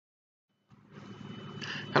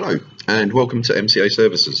Hello and welcome to MCA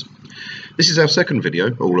Services. This is our second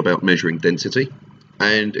video all about measuring density,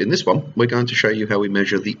 and in this one we're going to show you how we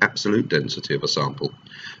measure the absolute density of a sample,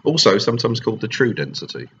 also sometimes called the true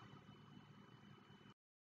density.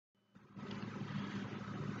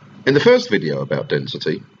 In the first video about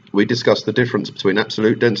density, we discussed the difference between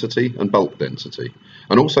absolute density and bulk density,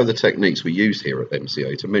 and also the techniques we use here at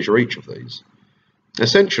MCA to measure each of these.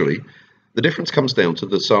 Essentially, the difference comes down to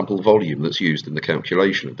the sample volume that's used in the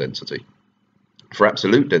calculation of density. For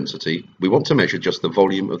absolute density, we want to measure just the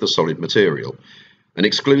volume of the solid material and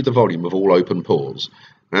exclude the volume of all open pores.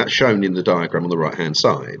 That's shown in the diagram on the right hand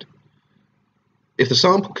side. If the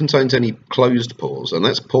sample contains any closed pores, and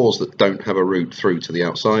that's pores that don't have a route through to the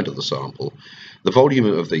outside of the sample, the volume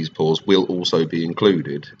of these pores will also be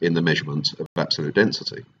included in the measurement of absolute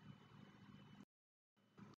density.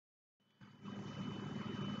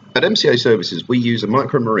 At MCA Services, we use a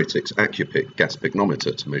Micromeritics AccuPic gas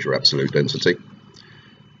pycnometer to measure absolute density.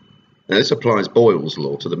 Now, this applies Boyle's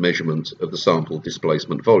law to the measurement of the sample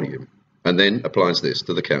displacement volume, and then applies this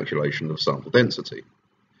to the calculation of sample density.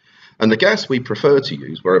 And the gas we prefer to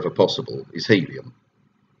use wherever possible is helium.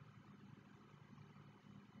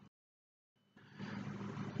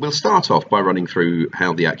 We'll start off by running through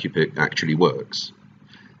how the AccuPic actually works.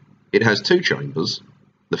 It has two chambers.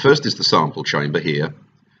 The first is the sample chamber here,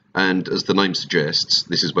 and as the name suggests,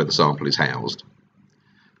 this is where the sample is housed.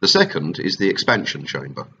 The second is the expansion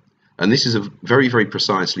chamber, and this is a very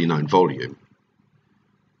precisely known volume.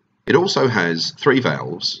 It also has three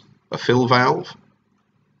valves: a fill valve,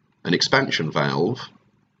 an expansion valve,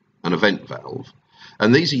 and a vent valve,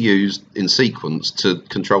 and these are used in sequence to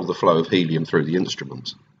control the flow of helium through the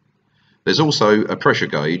instrument. There's also a pressure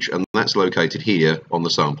gauge, and that's located here on the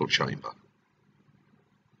sample chamber.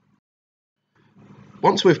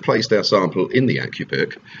 Once we've placed our sample in the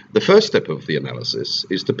AccuPic, the first step of the analysis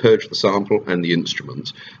is to purge the sample and the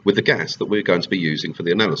instrument with the gas that we're going to be using for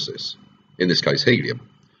the analysis, in this case helium.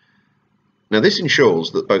 Now, this ensures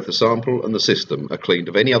that both the sample and the system are cleaned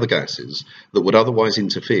of any other gases that would otherwise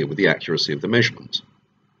interfere with the accuracy of the measurement.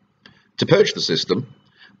 To purge the system,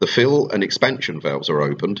 the fill and expansion valves are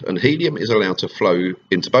opened and helium is allowed to flow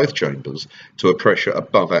into both chambers to a pressure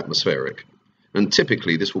above atmospheric. And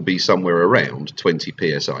typically this will be somewhere around 20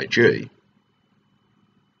 psig.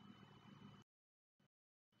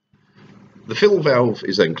 The fill valve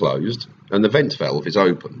is then closed and the vent valve is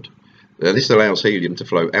opened. This allows helium to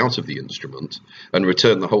flow out of the instrument and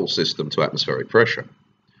return the whole system to atmospheric pressure.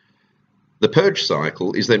 The purge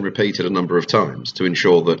cycle is then repeated a number of times to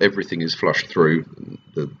ensure that everything is flushed through,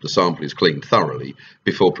 the sample is cleaned thoroughly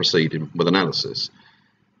before proceeding with analysis.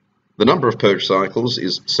 The number of purge cycles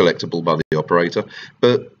is selectable by the operator,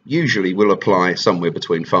 but usually will apply somewhere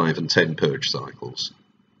between 5 and 10 purge cycles.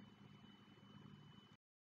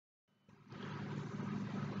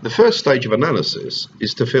 The first stage of analysis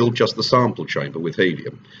is to fill just the sample chamber with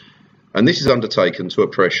helium, and this is undertaken to a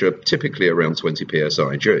pressure typically around 20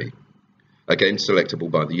 psig, again selectable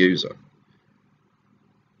by the user.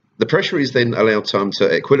 The pressure is then allowed time to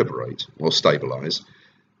equilibrate or stabilise,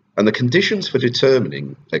 and the conditions for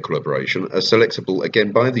determining equilibration are selectable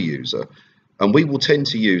again by the user, and we will tend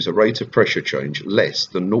to use a rate of pressure change less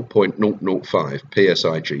than 0.005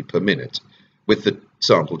 psig per minute, with the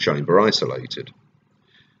sample chamber isolated.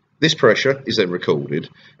 This pressure is then recorded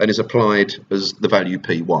and is applied as the value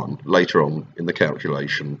P1 later on in the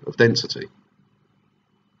calculation of density.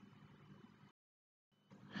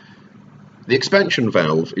 The expansion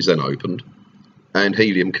valve is then opened, and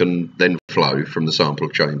helium can then flow from the sample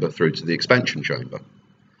chamber through to the expansion chamber.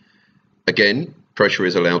 Again, pressure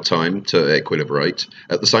is allowed time to equilibrate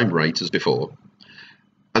at the same rate as before,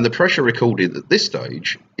 and the pressure recorded at this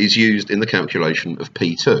stage is used in the calculation of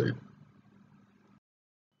P2.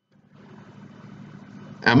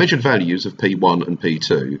 Our measured values of P1 and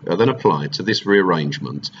P2 are then applied to this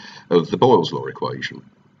rearrangement of the Boyle's law equation,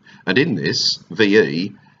 and in this,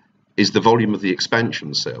 VE is the volume of the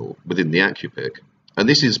expansion cell within the AccuPic, and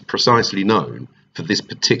this is precisely known for this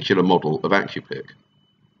particular model of AccuPic.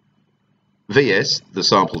 VS, the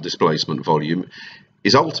sample displacement volume,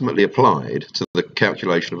 is ultimately applied to the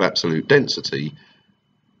calculation of absolute density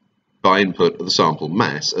by input of the sample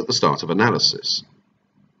mass at the start of analysis.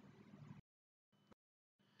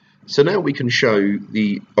 So now we can show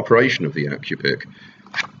the operation of the AccuPic,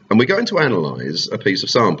 and we're going to analyse a piece of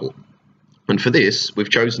sample. And for this, we've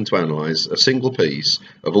chosen to analyse a single piece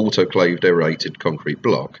of autoclaved aerated concrete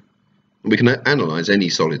block. And we can analyse any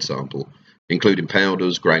solid sample, including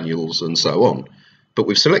powders, granules, and so on. But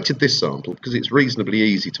we've selected this sample because it's reasonably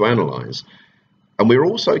easy to analyse, And we're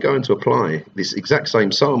also going to apply this exact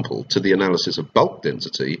same sample to the analysis of bulk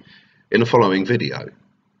density in the following video.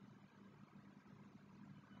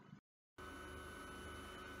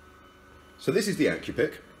 So this is the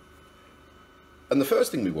AccuPic, and the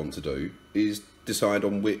first thing we want to do is decide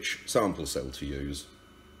on which sample cell to use.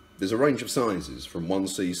 There's a range of sizes from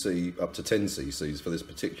 1cc up to 10 cc's for this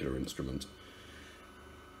particular instrument.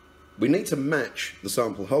 We need to match the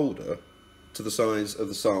sample holder to the size of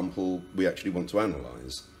the sample we actually want to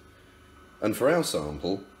analyse. And for our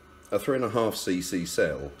sample, a 3.5cc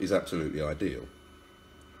cell is absolutely ideal.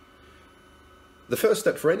 The first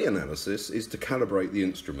step for any analysis is to calibrate the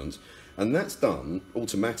instrument, and that's done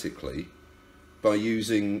automatically by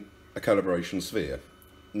using a calibration sphere.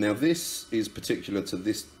 Now this is particular to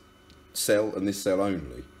this cell and this cell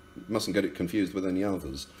only. You mustn't get it confused with any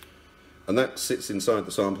others. And that sits inside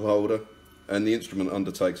the sample holder, and the instrument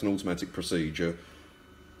undertakes an automatic procedure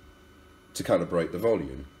to calibrate the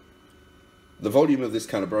volume. The volume of this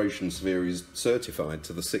calibration sphere is certified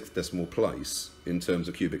to the 6th decimal place in terms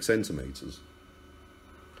of cubic centimetres.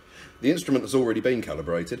 The instrument has already been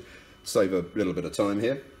calibrated to save a little bit of time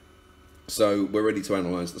here, so we're ready to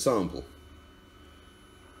analyse the sample.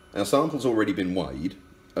 Our sample's already been weighed,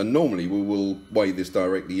 and normally we will weigh this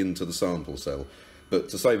directly into the sample cell, but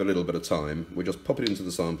to save a little bit of time, we just pop it into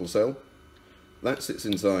the sample cell. That sits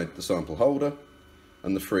inside the sample holder,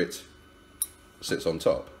 and the frit sits on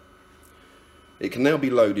top. It can now be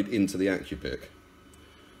loaded into the AccuPic.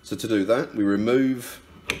 So to do that, we remove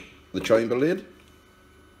the chamber lid.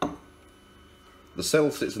 The cell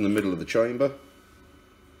sits in the middle of the chamber,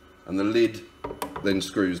 and the lid then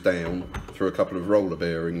screws down through a couple of roller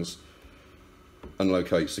bearings and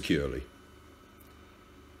locates securely.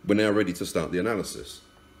 We're now ready to start the analysis.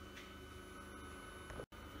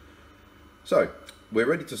 So, we're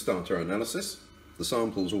ready to start our analysis. The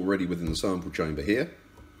sample's already within the sample chamber here.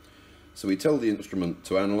 So we tell the instrument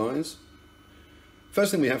to analyse.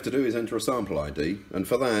 First thing we have to do is enter a sample ID, and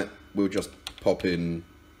for that we'll just pop in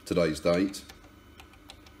today's date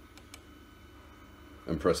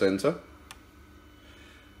and press enter.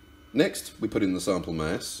 Next we put in the sample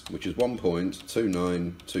mass, which is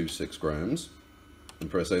 1.2926 grams,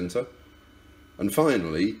 and press enter. And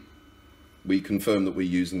finally we confirm that we're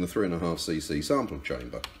using the 3.5cc sample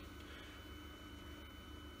chamber.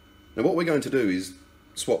 Now what we're going to do is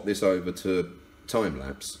swap this over to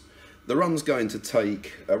time-lapse. The run's going to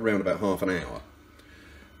take around about half an hour,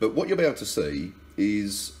 but what you'll be able to see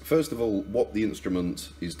is first of all what the instrument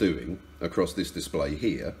is doing across this display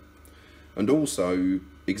here, and also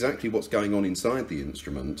exactly what's going on inside the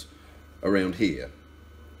instrument around here.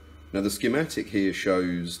 Now the schematic here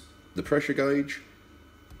shows the pressure gauge,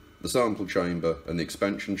 the sample chamber and the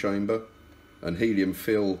expansion chamber, and helium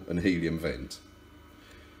fill and helium vent.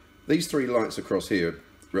 These three lights across here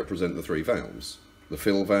represent the three valves: the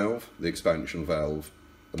fill valve, the expansion valve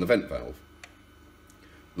and the vent valve.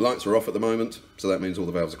 The lights are off at the moment, so that means all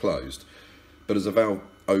the valves are closed, but as a valve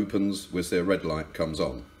opens we'll see a red light comes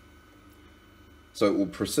on. So it will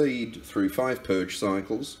proceed through 5 purge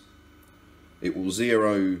cycles. It will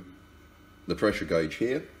zero the pressure gauge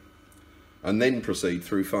here, and then proceed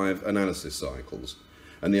through 5 analysis cycles.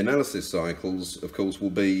 And the analysis cycles, of course,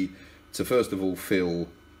 will be to first of all fill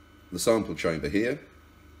the sample chamber here,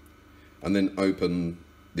 and then open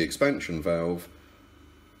the expansion valve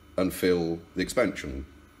and fill the expansion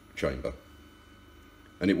chamber.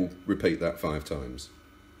 And it will repeat that 5 times.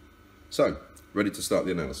 So, ready to start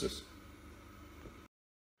the analysis.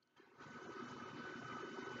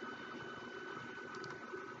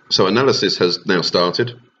 So analysis has now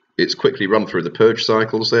started. It's quickly run through the purge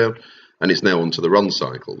cycles there, and it's now onto the run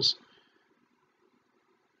cycles.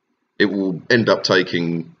 It will end up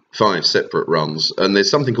taking 5 separate runs, and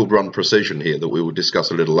there's something called run precision here that we will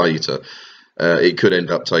discuss a little later. It could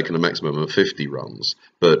end up taking a maximum of 50 runs,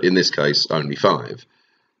 but in this case only 5.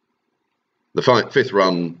 The 5th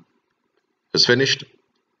run has finished,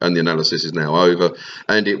 and the analysis is now over,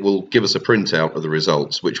 and it will give us a printout of the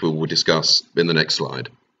results, which we will discuss in the next slide.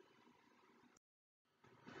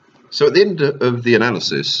 So at the end of the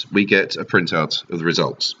analysis, we get a printout of the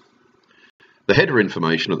results. The header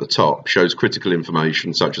information at the top shows critical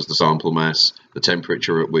information such as the sample mass, the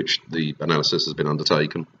temperature at which the analysis has been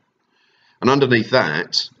undertaken. And underneath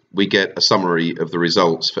that, we get a summary of the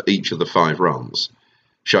results for each of the 5 runs,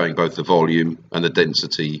 showing both the volume and the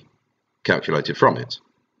density calculated from it.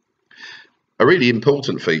 A really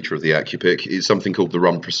important feature of the AccuPic is something called the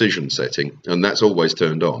run precision setting, and that's always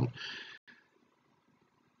turned on.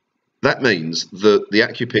 That means that the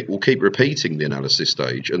AccuPic will keep repeating the analysis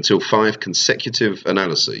stage until 5 consecutive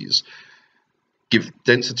analyses give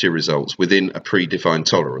density results within a predefined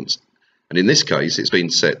tolerance. And in this case, it's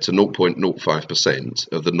been set to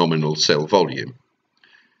 0.05% of the nominal cell volume.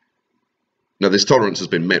 Now, this tolerance has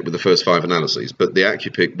been met with the first 5 analyses, but the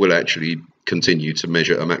AccuPic will actually continue to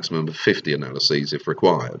measure a maximum of 50 analyses if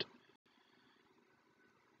required.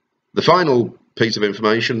 The final piece of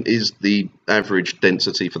information is the average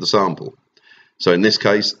density for the sample. So in this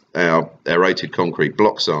case, our aerated concrete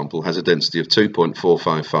block sample has a density of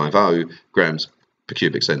 2.4550 grams per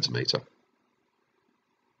cubic centimetre.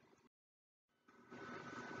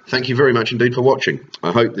 Thank you very much indeed for watching.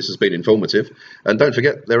 I hope this has been informative, and don't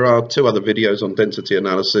forget there are 2 other videos on density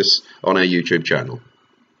analysis on our YouTube channel.